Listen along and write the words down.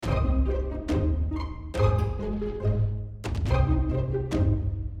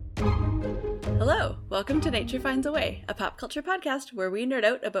Welcome to Nature Finds a Way, a pop culture podcast where we nerd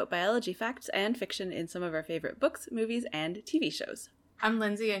out about biology facts and fiction in some of our favorite books, movies, and TV shows. I'm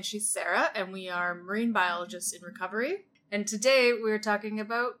Lindsay and she's Sarah, and we are marine biologists in recovery. And today we're talking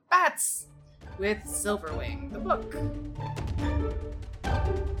about bats with Silverwing, the book.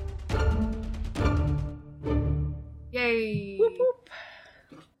 Yay! Whoop whoop.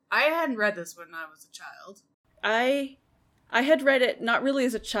 I hadn't read this when I was a child. I had read it not really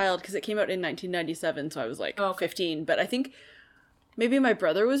as a child because it came out in 1997, so I was like 15, but I think maybe my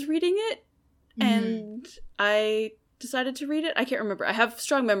brother was reading it and I decided to read it. I can't remember. I have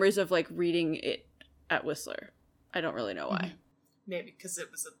strong memories of like reading it at Whistler. I don't really know why. Maybe because it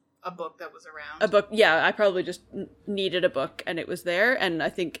was a book that was around. A book, yeah, I probably just needed a book and it was there, and I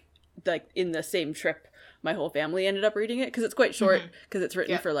think like in the same trip my whole family ended up reading it because it's quite short because it's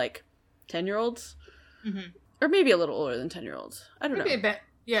written for like 10-year-olds. Or maybe a little older than 10-year-olds. I don't know. Maybe a bit.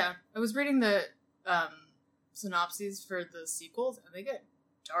 Yeah. I was reading the synopses for the sequels, and they get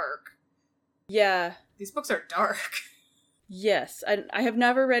dark. Yeah. These books are dark. Yes. I have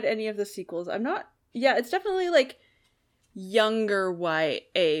never read any of the sequels. I'm not... Yeah, it's definitely, like, younger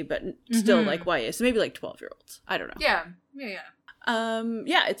YA, but still, like, YA. So maybe, like, 12-year-olds. I don't know. Yeah.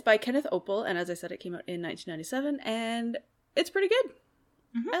 Yeah, it's by Kenneth Opel, and as I said, it came out in 1997, and it's pretty good.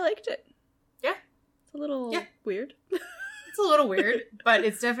 I liked it. Yeah. It's a little weird. It's a little weird, but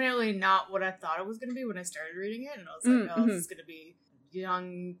it's definitely not what I thought it was going to be when I started reading it. And I was like, oh, this is going to be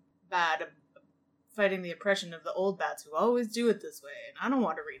young bat fighting the oppression of the old bats who always do it this way. And I don't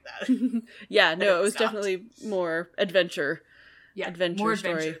want to read that. Yeah, no, it was definitely more adventure. Yeah, adventure more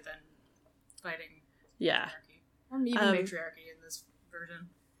story. adventure than fighting patriarchy. Or even matriarchy in this version.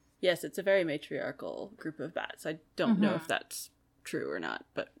 Yes, it's a very matriarchal group of bats. I don't know if that's true or not,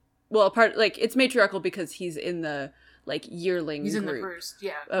 but... Well, it's matriarchal because he's in the, like, yearling He's group in the first,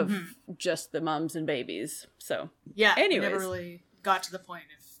 of just the mums and babies. So, yeah, anyways. We never really got to the point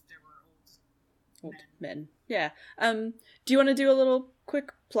if there were old men. Yeah. Do you want to do a little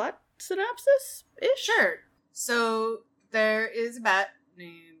quick plot synopsis-ish? Sure. So, there is a bat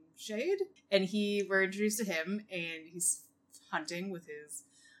named Shade, and we're introduced to him, and he's hunting with his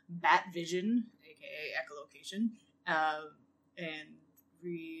bat vision, aka echolocation, and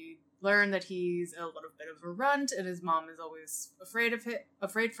we learn that he's a little bit of a runt, and his mom is always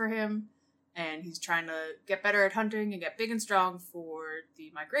afraid for him, and he's trying to get better at hunting and get big and strong for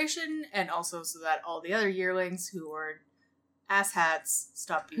the migration, and also so that all the other yearlings who are asshats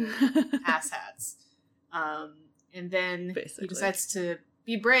stop being asshats. And then he decides to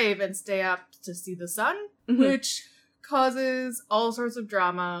be brave and stay up to see the sun, which causes all sorts of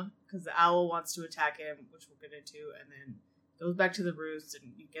drama because the owl wants to attack him, which we'll get into, and then goes back to the roost,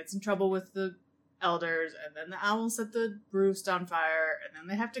 and he gets in trouble with the elders, and then the owl set the roost on fire, and then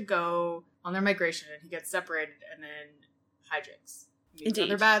they have to go on their migration, and he gets separated, and then hijinks. He meets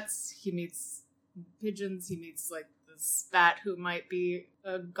other bats, he meets pigeons, he meets, like, this bat who might be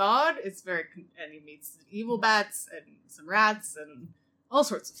a god. And he meets evil bats, and some rats, and all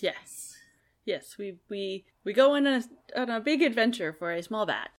sorts of things. Yes, we go on a big adventure for a small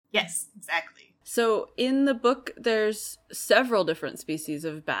bat. Yes, exactly. So, in the book, there's several different species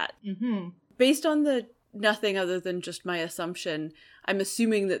of bat. Based on the nothing other than just my assumption, I'm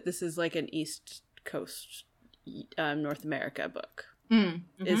assuming that this is like an East Coast, North America book,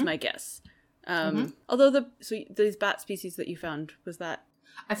 is my guess. Although these bat species that you found, was that?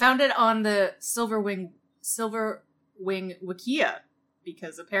 I found it on the Silverwing Wikia,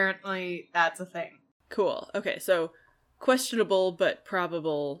 because apparently that's a thing. Cool. Okay, so... questionable but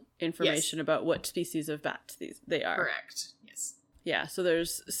probable information about what species of bats they are. Correct. Yes. Yeah, so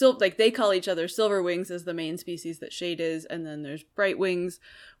there's they call each other silverwings as the main species that Shade is, and then there's brightwings,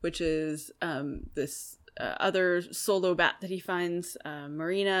 which is this other solo bat that he finds,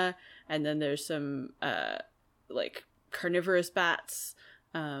 Marina, and then there's some like carnivorous bats.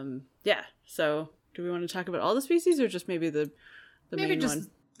 Yeah. So do we want to talk about all the species or just maybe the main one?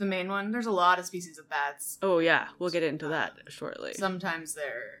 The main one. There's a lot of species of bats. Oh yeah, we'll get into that shortly. Sometimes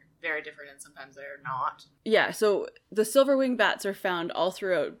they're very different and sometimes they're not. Yeah, so the silverwing bats are found all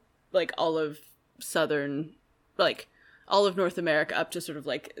throughout, like, all of all of North America up to sort of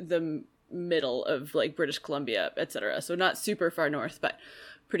like the middle of like British Columbia, etc. So not super far north, but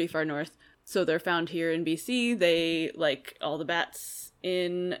pretty far north. So they're found here in BC. They, like all the bats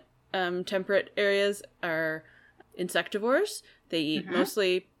in temperate areas, are insectivores. They eat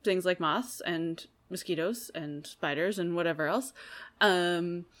mostly things like moths and mosquitoes and spiders and whatever else.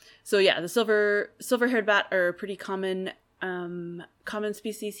 So yeah, the silver-haired bat are a pretty common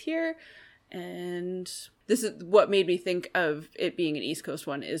species here. And this is what made me think of it being an East Coast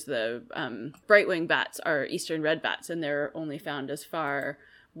one, is the bright-winged bats are eastern red bats, and they're only found as far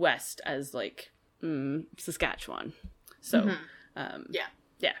west as, like, Saskatchewan. So, Yeah.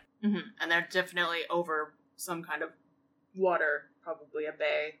 Mm-hmm. And they're definitely over some kind of water, probably a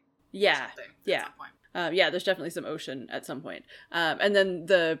bay. Yeah. At some point. Yeah, there's definitely some ocean at some point. And then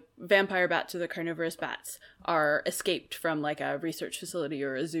the vampire bats or the carnivorous bats are escaped from, like, a research facility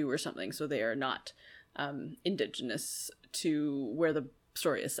or a zoo or something, so they are not indigenous to where the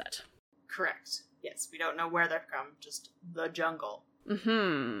story is set. Correct. Yes, we don't know where they're from, just the jungle.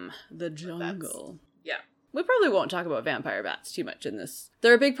 The jungle. Yeah. We probably won't talk about vampire bats too much in this.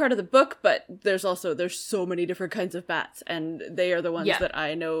 They're a big part of the book, but there's so many different kinds of bats, and they are the ones that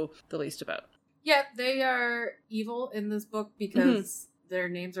I know the least about. Yeah, they are evil in this book because their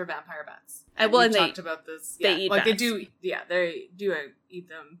names are vampire bats. And we've talked about this. They eat bats. They do eat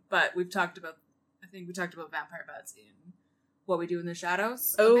them, but we've talked about, I think we talked about vampire bats in What We Do in the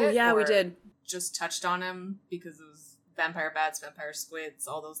Shadows. We did. Just touched on them because it was vampire bats, vampire squids,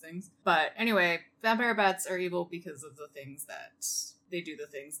 all those things. But anyway, vampire bats are evil because of the things that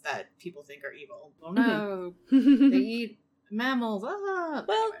people think are evil. Oh no, they eat mammals. Well,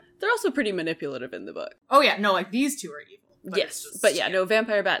 anyway. they're also pretty manipulative in the book. Oh yeah, no, like these two are evil. But no,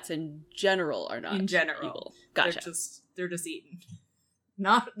 vampire bats in general are not evil. Gotcha. They're just eaten.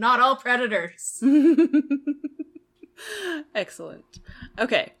 Not all predators. Excellent.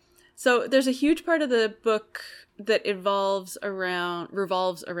 Okay, so there's a huge part of the book that revolves around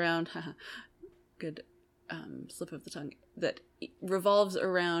good slip of the tongue, that revolves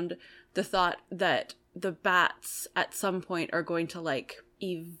around the thought that the bats at some point are going to, like,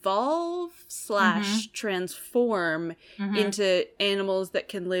 evolve / transform into animals that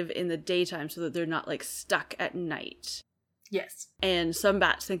can live in the daytime so that they're not, like, stuck at night. Yes. And some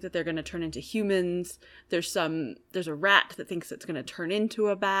bats think that they're going to turn into humans. There's a rat that thinks it's going to turn into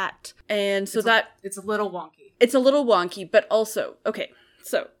a bat. And so it's a little wonky. It's a little wonky, but also, okay,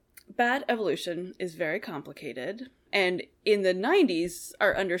 so bat evolution is very complicated. And in the 90s,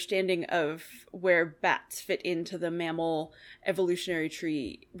 our understanding of where bats fit into the mammal evolutionary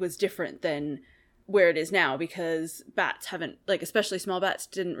tree was different than where it is now, because bats haven't, like, especially small bats,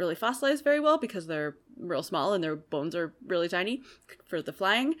 didn't really fossilize very well because they're real small and their bones are really tiny for the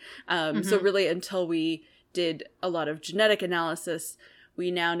flying. So really, until we did a lot of genetic analysis, we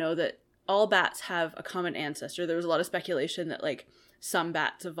now know that all bats have a common ancestor. There was a lot of speculation that, like, some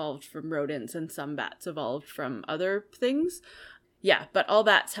bats evolved from rodents and some bats evolved from other things. Yeah, but all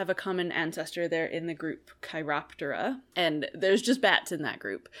bats have a common ancestor. They're in the group Chiroptera, and there's just bats in that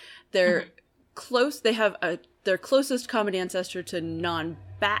group. They're close. They have their closest common ancestor to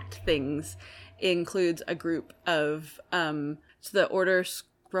non-bat things includes a group of the order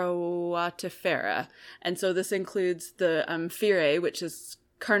Scroatifera, and so this includes the Phyrae, which is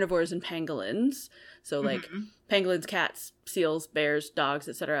carnivores and pangolins. So, like, pangolins, cats, seals, bears, dogs,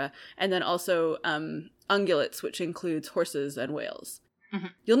 etc. And then also ungulates, which includes horses and whales.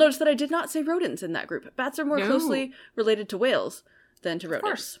 You'll notice that I did not say rodents in that group. Bats are more closely related to whales than to rodents. Of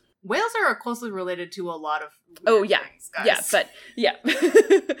course. Whales are closely related to a lot of things, guys. Yeah, but yeah.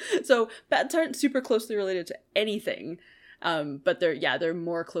 So bats aren't super closely related to anything. But they're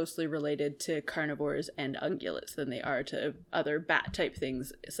more closely related to carnivores and ungulates than they are to other bat-type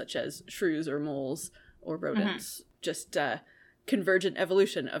things, such as shrews or moles or rodents. Just convergent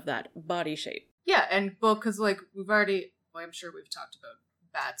evolution of that body shape. Yeah, and, well, because, like, I'm sure we've talked about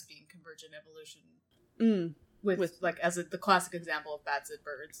bats being convergent evolution with like, as the classic example of bats and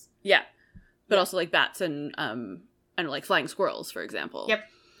birds. Yeah, but also, like, bats and like, flying squirrels, for example. Yep.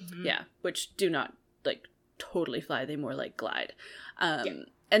 Yeah, which do not, like, totally fly, they more like glide. And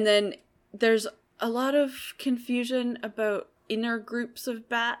then there's a lot of confusion about inner groups of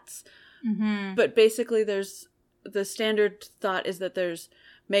bats, but basically there's the standard thought is that there's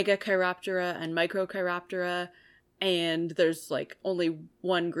Megachiroptera and Microchiroptera, and there's, like, only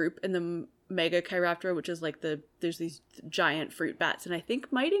one group in the Megachiroptera, which is, like, there's these giant fruit bats, and I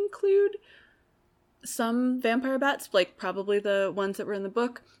think might include some vampire bats, like probably the ones that were in the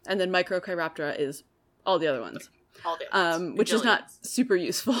book, and then Microchiroptera is all the other ones. Which is not super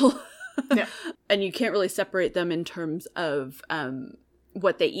useful. Yeah. And you can't really separate them in terms of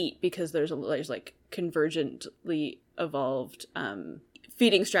what they eat, because there's like convergently evolved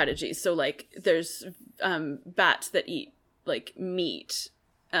feeding strategies. So, like, there's bats that eat, like, meat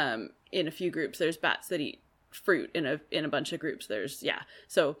in a few groups. There's bats that eat fruit in a bunch of groups.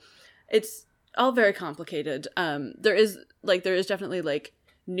 So it's all very complicated. There is definitely, like,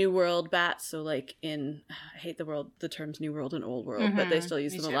 New World bats. So like I hate the terms New World and Old World, but they still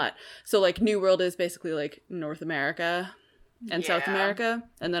use them a lot. So like New World is basically like North America and South America,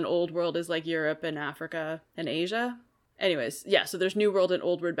 and then Old World is like Europe and Africa and Asia. Anyways, yeah, so there's New World and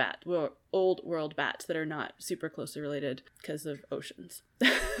Old World bats that are not super closely related because of oceans.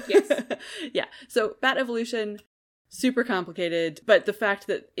 Yes. Yeah, so bat evolution, super complicated, but the fact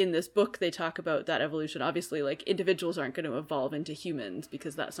that in this book they talk about that evolution, obviously, like, individuals aren't going to evolve into humans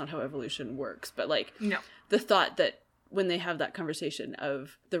because that's not how evolution works, but, like, no. The thought that when they have that conversation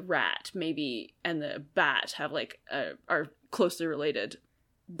of the rat maybe and the bat have, like, are closely related,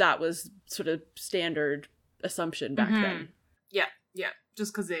 that was sort of standard assumption back then. Yeah,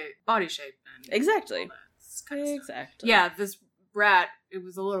 just because they body shape and exactly. Exactly. Yeah, this rat, it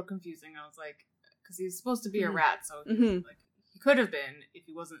was a little confusing. I was like, because he's supposed to be a rat, so he, like, he could have been if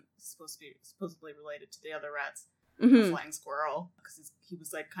he wasn't supposed to be supposedly related to the other rats. A flying squirrel, because he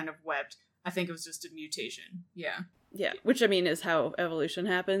was like kind of webbed. I think it was just a mutation. Yeah, which I mean is how evolution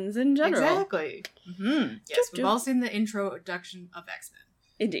happens in general. Exactly. Yes, we've all seen the introduction of X-Men.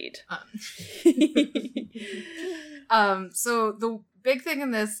 Indeed. So the big thing in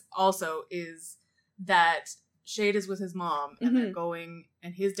this also is that Shade is with his mom, and they're going,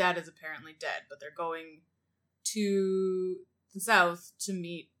 and his dad is apparently dead, but they're going to the south to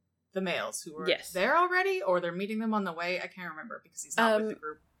meet the males who were there already, or they're meeting them on the way. I can't remember because he's not with the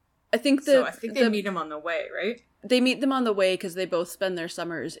group. I think they meet him on the way, right? They meet them on the way because they both spend their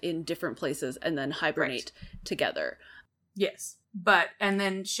summers in different places and then hibernate together. Yes. And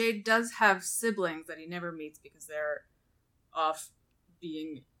then Shade does have siblings that he never meets because they're off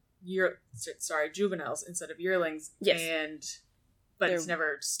being juveniles instead of yearlings. Yes. But it's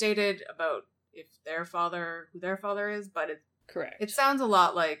never stated about who their father is, but correct. It sounds a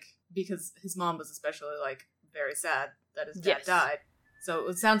lot like, because his mom was especially, like, very sad that his dad died. So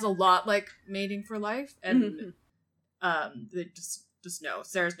it sounds a lot like mating for life, and they just no.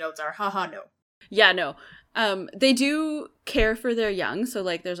 Sarah's notes are, haha, no. Yeah, no. They do care for their young, so,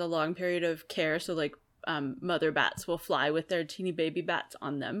 like, there's a long period of care, so, like, mother bats will fly with their teeny baby bats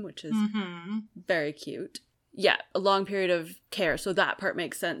on them, which is very cute. Yeah, a long period of care, so that part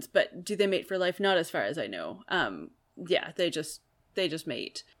makes sense, but do they mate for life? Not as far as I know. Yeah, they just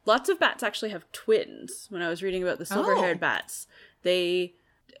mate. Lots of bats actually have twins. When I was reading about the silver-haired bats, they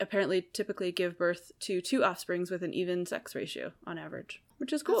apparently typically give birth to 2 offsprings with an even sex ratio on average,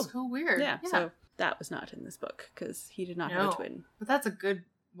 which is cool. That's so weird. Yeah, so that was not in this book because he did not have a twin. But that's a good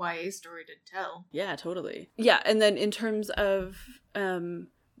YA story to tell. Yeah, totally. Yeah, and then in terms of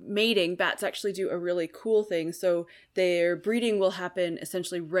mating, bats actually do a really cool thing. So their breeding will happen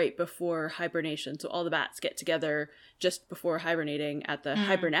essentially right before hibernation. So all the bats get together just before hibernating at the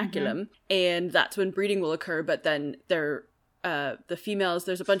hibernaculum, and that's when breeding will occur. But then the females,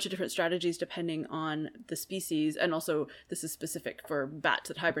 there's a bunch of different strategies depending on the species, and also this is specific for bats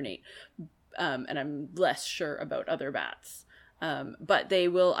that hibernate. And I'm less sure about other bats. But they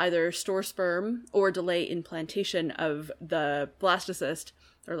will either store sperm or delay implantation of the blastocyst,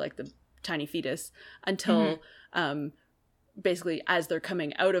 or like the tiny fetus, until basically as they're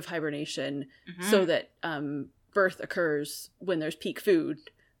coming out of hibernation, so that birth occurs when there's peak food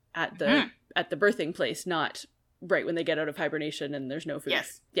at the birthing place, not right when they get out of hibernation and there's no food.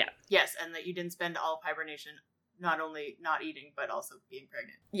 Yes. Yeah. Yes, and that you didn't spend all of hibernation not only not eating, but also being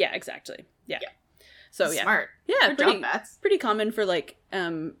pregnant. Yeah, exactly. Yeah. So that's smart. Yeah, pretty common for, like,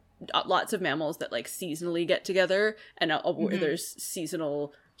 lots of mammals that, like, seasonally get together, and there's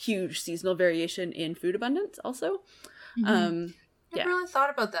huge seasonal variation in food abundance also. Never really thought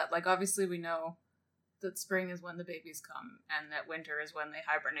about that. Like, obviously we know that spring is when the babies come and that winter is when they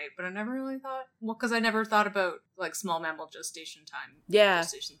hibernate, but I never really thought, because I never thought about, like, small mammal gestation time. Yeah.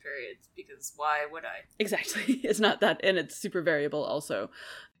 Gestation periods, because why would I? Exactly. It's not that, and it's super variable also.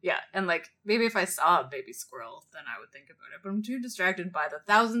 Yeah, and, like, maybe if I saw a baby squirrel, then I would think about it, but I'm too distracted by the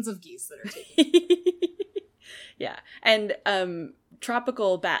thousands of geese that are taking. Yeah, and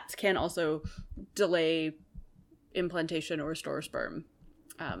tropical bats can also delay implantation or store sperm.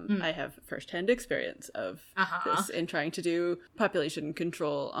 I have firsthand experience of this in trying to do population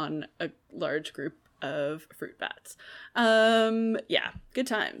control on a large group of fruit bats. Yeah, good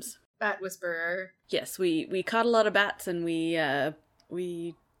times. Bat whisperer. Yes, we caught a lot of bats, and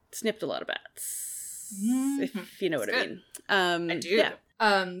we snipped a lot of bats, if you know what I mean. I do. Yeah.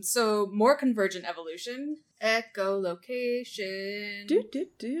 So more convergent evolution, echolocation.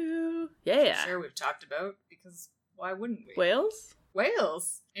 Yeah. I'm sure we've talked about, because why wouldn't we?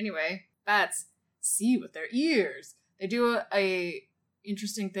 Whales. Anyway, bats see with their ears. They do a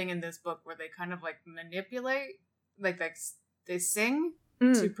interesting thing in this book where they kind of, like, manipulate, like they sing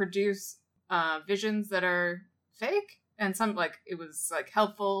to produce visions that are fake, and some like it was like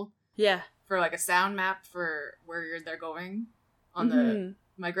helpful Yeah. for like a sound map for where they're going on the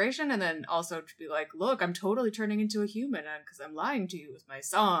migration, and then also to be like, look, I'm totally turning into a human because I'm lying to you with my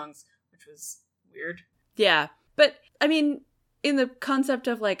songs, which was weird. Yeah. But I mean, in the concept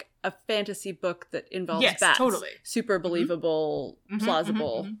of like a fantasy book that involves bats, totally super believable,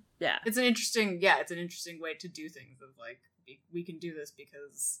 plausible. Yeah. It's an interesting way to do things of like, we can do this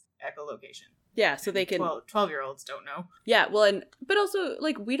because echolocation. Yeah, so they can 12-year-olds don't know. Yeah, well, but also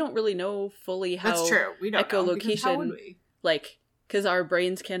like we don't really know fully how that's true. We don't know, because how would echolocation, we? like, because our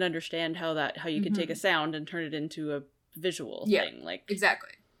brains can't understand how you can take a sound and turn it into a visual thing. Like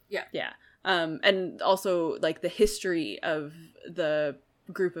exactly. Yeah. Yeah. And also like the history of the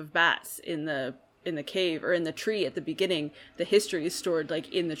group of bats in the cave or in the tree at the beginning, the history is stored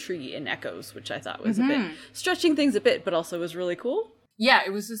like in the tree in echoes, which I thought was a bit stretching things a bit, but also was really cool. Yeah,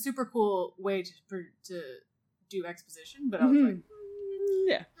 it was a super cool way to do exposition, but I was like,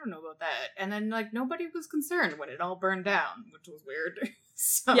 yeah, I don't know about that. And then like nobody was concerned when it all burned down, which was weird.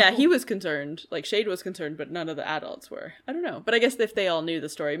 So. Yeah, he was concerned. Like Shade was concerned, but none of the adults were. I don't know, but I guess if they all knew the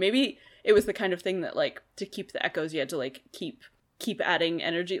story, maybe it was the kind of thing that like to keep the echoes, you had to like keep adding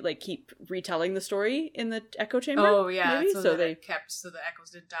energy, like keep retelling the story in the echo chamber. Oh yeah, maybe? so they kept so the echoes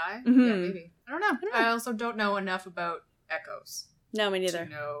didn't die. Mm-hmm. Yeah, maybe. I don't know. I also don't know enough about echoes. No, me neither. To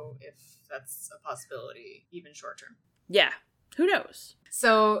know if that's a possibility, even short term. Yeah, who knows?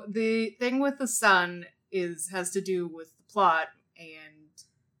 So the thing with the sun has to do with the plot and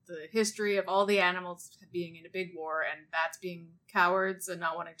the history of all the animals being in a big war and bats being cowards and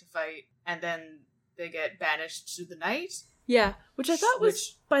not wanting to fight, and then they get banished to the night. Yeah, which I thought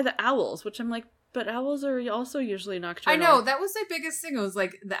was by the owls, which I'm like, but owls are also usually nocturnal. I know, that was the biggest thing. It was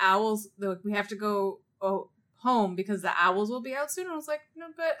like the owls, we have to go home because the owls will be out soon. And I was like, no,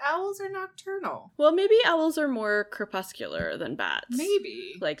 but owls are nocturnal. Well, maybe owls are more crepuscular than bats.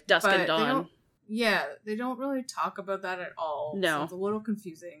 Maybe. Like dusk and dawn. They don't really talk about that at all. No. So it's a little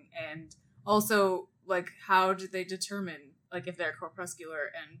confusing. And also, like, how did they determine, like, if they're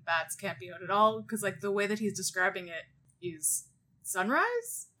crepuscular and bats can't be out at all? Because, like, the way that he's describing it is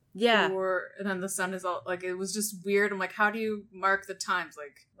sunrise? Yeah. And then the sun is all, like, it was just weird. I'm like, how do you mark the times?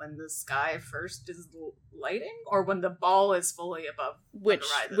 Like, when the sky first is lighting? Or when the ball is fully above the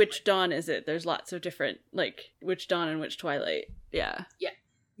horizon? Which dawn is it? There's lots of different, like, which dawn and which twilight. Yeah.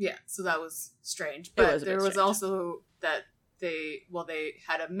 Yeah, so that was strange. But there was also that they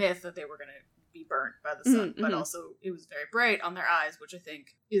had a myth that they were going to be burnt by the sun. But also, it was very bright on their eyes, which I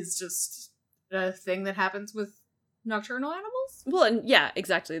think is just a thing that happens with nocturnal animals. Well, and yeah,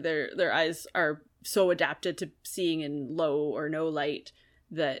 exactly. Their eyes are so adapted to seeing in low or no light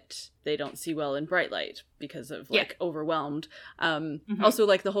that they don't see well in bright light because of like overwhelmed. Also,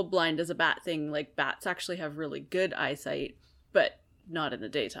 like the whole blind as a bat thing, like bats actually have really good eyesight, but not in the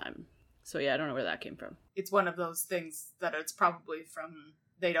daytime. So yeah, I don't know where that came from. It's one of those things that it's probably from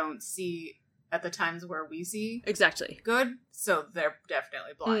they don't see at the times where we see exactly good, so they're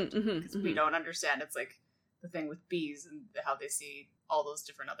definitely blind because we don't understand. It's like the thing with bees and how they see all those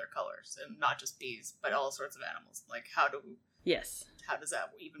different other colors, and not just bees, but all sorts of animals. Like, how does that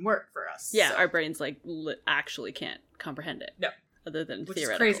even work for us? Yeah, so, our brains like actually can't comprehend it. No, other than which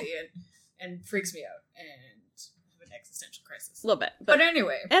theoretical. is crazy and freaks me out and have an existential crisis a little bit. But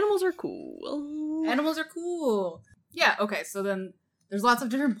anyway, animals are cool. Animals are cool. Yeah. Okay. So then there's lots of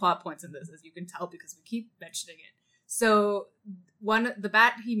different plot points in this, as you can tell, because we keep mentioning it. So the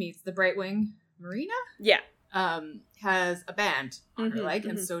bat he meets, the Brightwing Marina, has a band on her leg,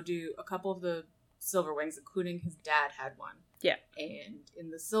 and so do a couple of the Silverwings, including his dad had one. Yeah. And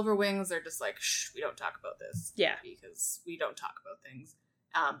in the Silverwings, they're just like, shh, we don't talk about this. Yeah. Because we don't talk about things.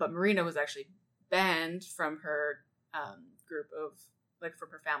 But Marina was actually banned from her group of, like, from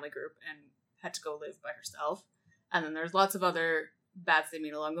her family group and had to go live by herself. And then there's lots of other bats they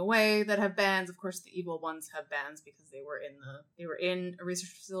meet along the way that have bands. Of course, the evil ones have bands because they were in a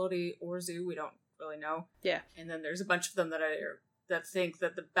research facility or zoo. We don't really know. Yeah. And then there's a bunch of them that think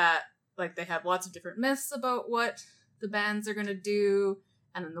that the bat, like, they have lots of different myths about what the bands are going to do.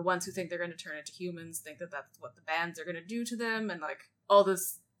 And then the ones who think they're going to turn into humans think that that's what the bands are going to do to them, and like all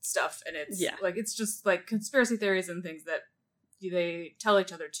this stuff. And it's like, it's just like conspiracy theories and things that they tell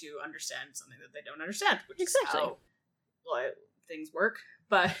each other to understand something that they don't understand, which is how things work.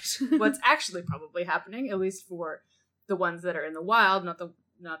 But what's actually probably happening, at least for the ones that are in the wild, not the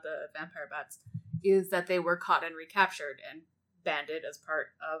vampire bats, is that they were caught and recaptured and banded as part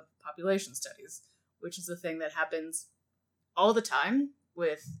of population studies, which is a thing that happens all the time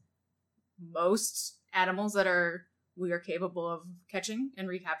with most animals that are we are capable of catching and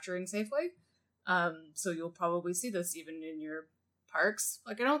recapturing safely. So you'll probably see this even in your parks.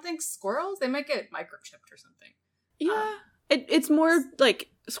 Like, I don't think squirrels, they might get microchipped or something. Yeah. It's more like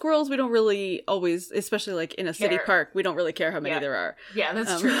squirrels, we don't really always, especially like in a city park, we don't really care how many there are. Yeah,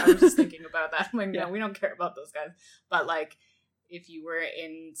 that's true. I was just thinking about that. I'm like, no, we don't care about those guys. But like, if you were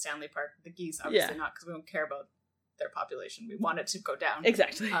in Stanley Park, the geese, obviously not, because we don't care about their population. We want it to go down.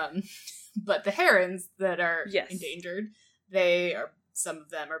 Exactly. But the herons that are endangered, some of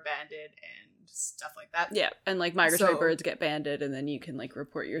them are banded and stuff like that. Yeah, and like migratory birds get banded, and then you can like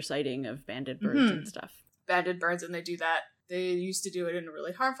report your sighting of banded birds and stuff. Banded birds, and they do that. They used to do it in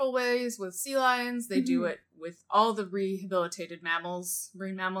really harmful ways with sea lions. They do it with all the rehabilitated mammals,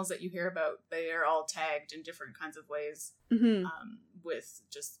 marine mammals that you hear about. They are all tagged in different kinds of ways, with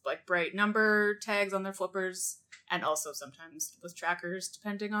just like bright number tags on their flippers, and also sometimes with trackers,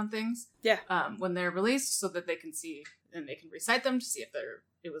 depending on things. Yeah. When they're released, so that they can see and they can recite them to see if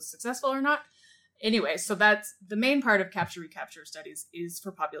it was successful or not. Anyway, so that's the main part of capture-recapture studies is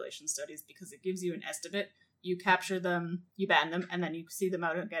for population studies, because it gives you an estimate. You capture them, you ban them, and then you see them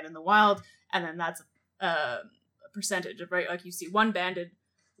out again in the wild, and then that's a percentage of, right? Like, you see one banded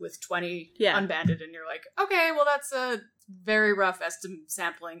with 20 unbanded, and you're like, okay, well, that's a very rough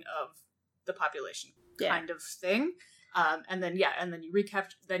sampling of the population kind of thing. And then you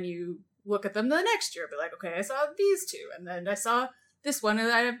recapture, then you look at them the next year, be like, okay, I saw these two, and then I saw this one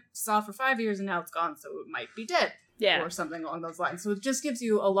that I saw for 5 years, and now it's gone, so it might be dead. Yeah. Or something along those lines. So it just gives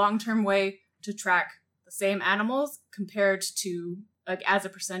you a long-term way to track same animals compared to like as a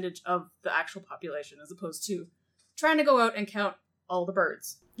percentage of the actual population, as opposed to trying to go out and count all the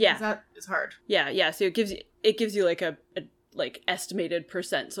birds. Yeah, that is hard. Yeah. So it gives you like a like estimated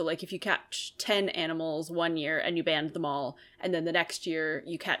percent. So like if you catch 10 animals one year and you band them all, and then the next year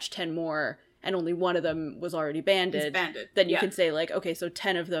you catch 10 more and only one of them was already banded, then you can say like, okay, so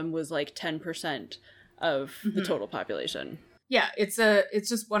 10 of them was like 10% of the total population. Yeah, it's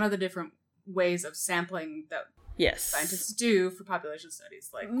just one of the different ways of sampling that scientists do for population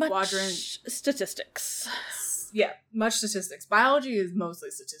studies, like quadrant statistics. Yeah, much statistics. Biology is mostly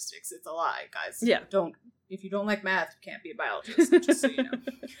statistics. It's a lie, guys. Yeah, if you don't like math, you can't be a biologist. Just so you know.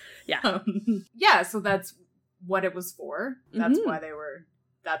 So that's what it was for.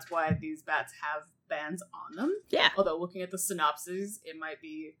 That's why these bats have bands on them. Yeah. Although looking at the synopses, it might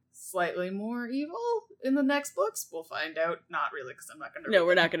be slightly more evil in the next books. We'll find out. Not really, because I'm not going to. No,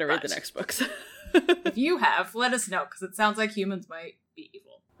 we're not going to read the next books. If you have, let us know, because it sounds like humans might be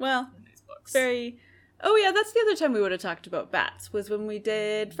evil. Well, in these books. Oh yeah, that's the other time we would have talked about bats, was when we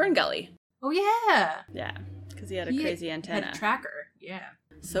did Ferngully. Oh yeah. Yeah, because he had a crazy antenna. Had a tracker. Yeah.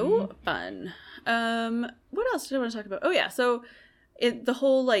 So fun. What else did I want to talk about? Oh yeah, so the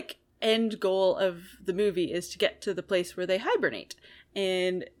whole like end goal of the movie is to get to the place where they hibernate,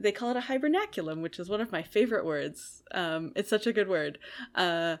 and they call it a hibernaculum, which is one of my favorite words. It's such a good word.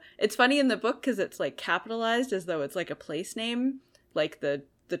 It's funny in the book because it's like capitalized as though it's like a place name, like the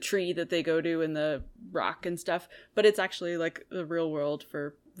tree that they go to and the rock and stuff, but it's actually like the real word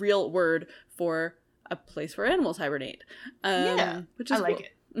for a place where animals hibernate. Which is I like cool.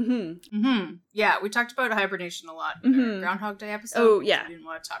 it. Yeah, we talked about hibernation a lot in our Groundhog Day episode. Oh yeah, we didn't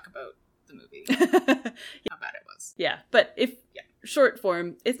want to talk about the movie. How bad it was. Yeah, but short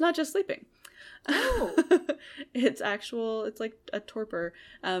form, it's not just sleeping. Oh. It's like a torpor,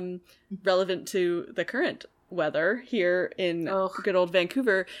 relevant to the current weather here in good old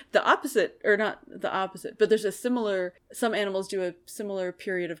Vancouver. The opposite, or not the opposite, but there's some animals do a similar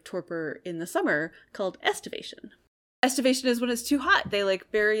period of torpor in the summer called estivation. Estivation is when it's too hot. They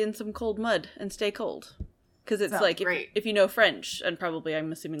like bury in some cold mud and stay cold. Because it's like, if you know French, and probably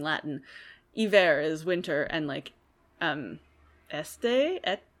I'm assuming Latin, hiver is winter, and like été,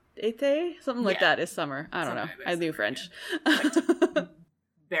 something like that is summer. I don't know. I knew French.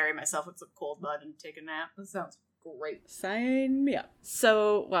 Bury myself in some cold mud and take a nap. That sounds great. Sign me up.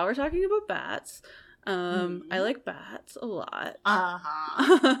 So while we're talking about bats, I like bats a lot.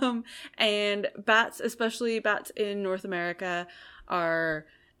 And bats, especially bats in North America,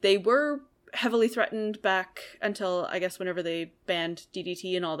 they were heavily threatened back until, I guess, whenever they banned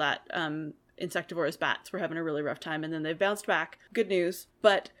DDT and all that. Insectivorous bats were having a really rough time, and then they've bounced back. Good news.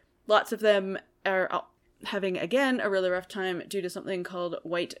 But lots of them are having, again, a really rough time due to something called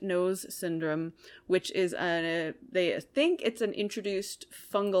white nose syndrome, which is they think it's an introduced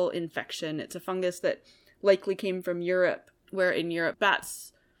fungal infection. It's a fungus that likely came from Europe, where in Europe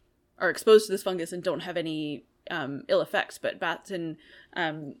bats are exposed to this fungus and don't have any ill effects, but bats in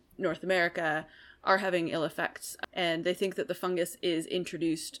North America are having ill effects, and they think that the fungus is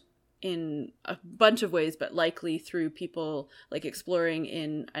introduced in a bunch of ways, but likely through people like exploring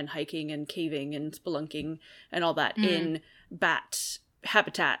in and hiking and caving and spelunking and all that in bat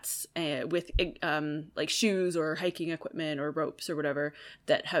habitats with like shoes or hiking equipment or ropes or whatever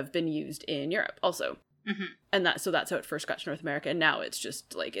that have been used in Europe also. And that's how it first got to North America, and now it's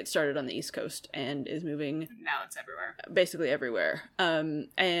just like it started on the East Coast and is moving. Now it's everywhere, basically everywhere.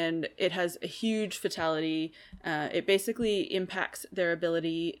 And it has a huge fatality. It basically impacts their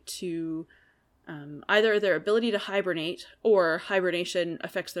ability to either their ability to hibernate, or hibernation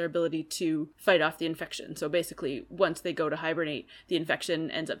affects their ability to fight off the infection. So basically, once they go to hibernate, the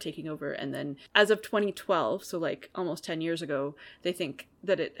infection ends up taking over. And then as of 2012, so like almost 10 years ago, they think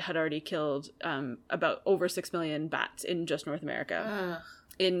that it had already killed about over 6 million bats in just North America.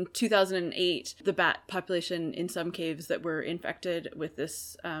 In 2008, the bat population in some caves that were infected with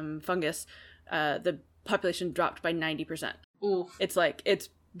this fungus, the population dropped by 90%. Oof. It's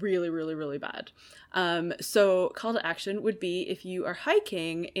really, really, really bad. So call to action would be, if you are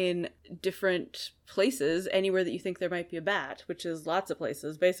hiking in different places, anywhere that you think there might be a bat, which is lots of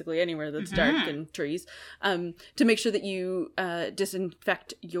places, basically anywhere that's dark and trees, to make sure that you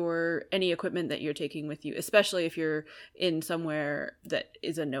disinfect any equipment that you're taking with you, especially if you're in somewhere that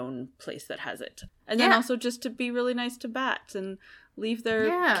is a known place that has it. And then also just to be really nice to bats and leave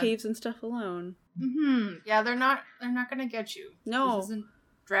their caves and stuff alone. Yeah, they're not gonna get you. No. This isn't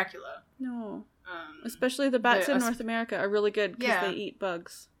Dracula. No. Especially the bats in North America are really good because they eat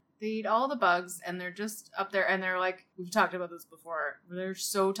bugs. They eat all the bugs, and they're just up there, and they're like, we've talked about this before, they're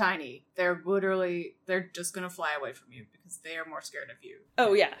so tiny. They're just gonna fly away from you because they are more scared of you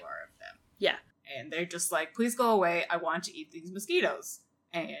than you are of them. Yeah. And they're just like, please go away, I want to eat these mosquitoes.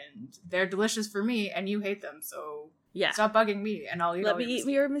 And they're delicious for me, and you hate them, so stop bugging me, and I'll eat all your mosquitoes. Let me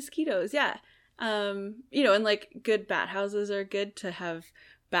eat your mosquitoes, and like good bat houses are good to have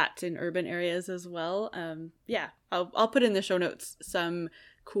bats in urban areas as well. I'll put in the show notes some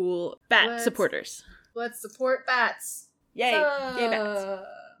cool bat supporters. Let's support bats. Yay! Yay bats.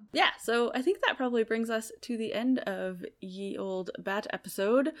 Yeah, so I think that probably brings us to the end of Ye Old Bat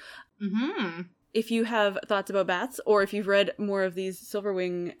episode. If you have thoughts about bats, or if you've read more of these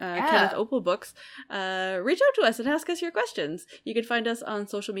Silverwing Kenneth Opal books, reach out to us and ask us your questions. You can find us on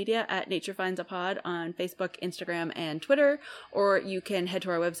social media at Nature Finds a Pod on Facebook, Instagram, and Twitter, or you can head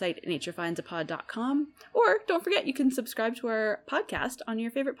to our website, naturefindsaPod.com, or don't forget, you can subscribe to our podcast on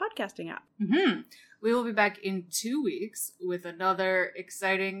your favorite podcasting app. We will be back in 2 weeks with another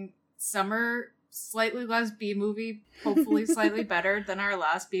exciting summer, slightly less B movie, hopefully slightly better than our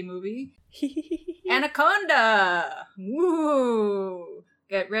last B movie. Anaconda! Woo!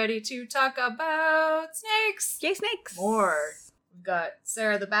 Get ready to talk about snakes! Yay, snakes! More. We've got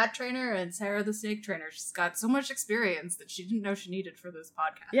Sarah the Bat Trainer and Sarah the Snake Trainer. She's got so much experience that she didn't know she needed for this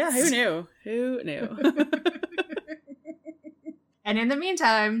podcast. Yeah, who knew? Who knew? And in the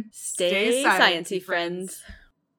meantime, stay sciencey, friends.